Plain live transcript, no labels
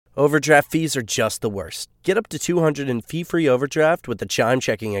Overdraft fees are just the worst. Get up to $200 in fee-free overdraft with the Chime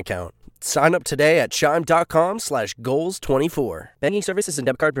checking account. Sign up today at chime.com/goals24. Banking services and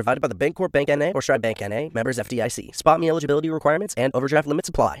debit card provided by the Bancorp Bank N.A. or Stride Bank N.A. Members FDIC. Spot me eligibility requirements and overdraft limits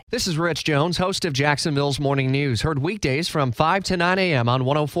apply. This is Rich Jones, host of Jacksonville's Morning News. Heard weekdays from 5 to 9 a.m. on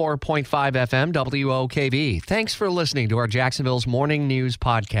 104.5 FM WOKV. Thanks for listening to our Jacksonville's Morning News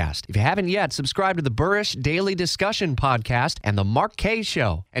podcast. If you haven't yet, subscribe to the Burrish Daily Discussion podcast and the Mark Kaye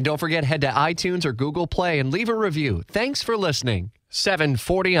Show. And don't forget, head to iTunes or Google Play and leave a review. Thanks for listening.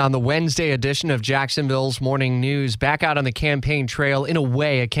 7:40 on the Wednesday edition of Jacksonville's Morning News. Back out on the campaign trail, in a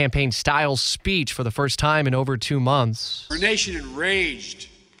way, a campaign-style speech for the first time in over 2 months. Our nation enraged,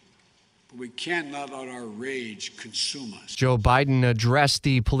 but we cannot let our rage consume us. Joe Biden addressed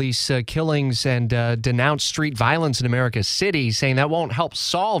the police killings and denounced street violence in America's city, saying that won't help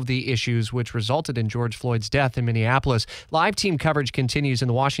solve the issues which resulted in George Floyd's death in Minneapolis. Live team coverage continues in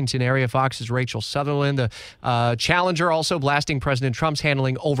the Washington area. Fox's Rachel Sutherland, the Challenger, also blasting President Trump's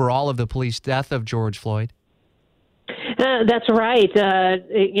handling overall of the police death of George Floyd. That's right.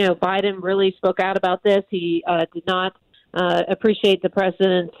 Biden really spoke out about this. He did not appreciate the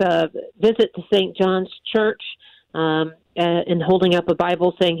president's visit to St. John's Church and holding up a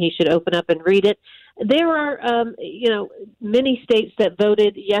Bible, saying he should open up and read it. There are, many states that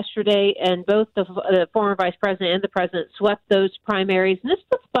voted yesterday, and both the former vice president and the president swept those primaries. And this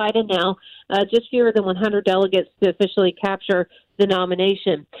puts Biden now just fewer than 100 delegates to officially capture the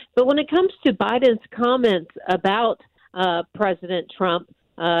nomination. But when it comes to Biden's comments about President Trump,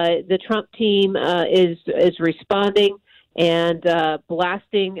 the Trump team is responding and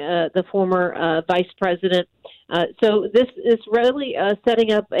blasting the former vice president. So this is really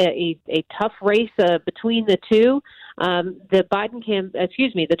setting up a tough race between the two. The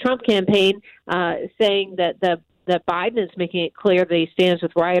Trump campaign saying that Biden is making it clear that he stands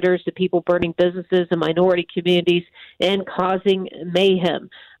with rioters, the people burning businesses and minority communities and causing mayhem.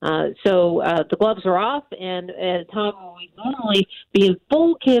 So the gloves are off, and at a time when we normally be in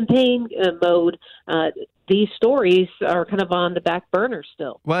full campaign mode, these stories are kind of on the back burner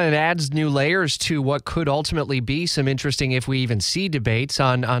still. Well, it adds new layers to what could ultimately be some interesting, if we even see debates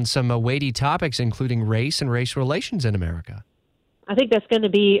on some weighty topics, including race and race relations in America. I think that's going to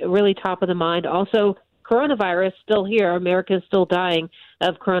be really top of the mind. Also, coronavirus still here. America is still dying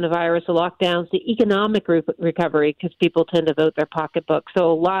of coronavirus, the lockdowns, the economic recovery, because people tend to vote their pocketbook.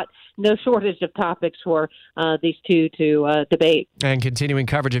 So no shortage of topics for these two to debate. And continuing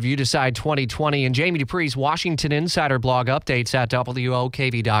coverage of You Decide 2020 and Jamie Dupree's Washington Insider blog updates at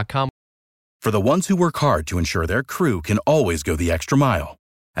WOKV.com. For the ones who work hard to ensure their crew can always go the extra mile,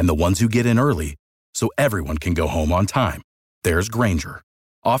 and the ones who get in early so everyone can go home on time, there's Grainger,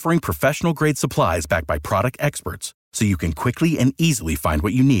 offering professional-grade supplies backed by product experts so you can quickly and easily find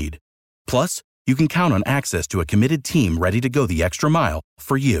what you need. Plus, you can count on access to a committed team ready to go the extra mile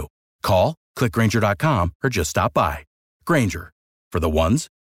for you. Call, click Grainger.com, or just stop by. Grainger, for the ones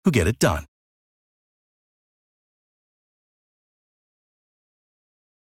who get it done.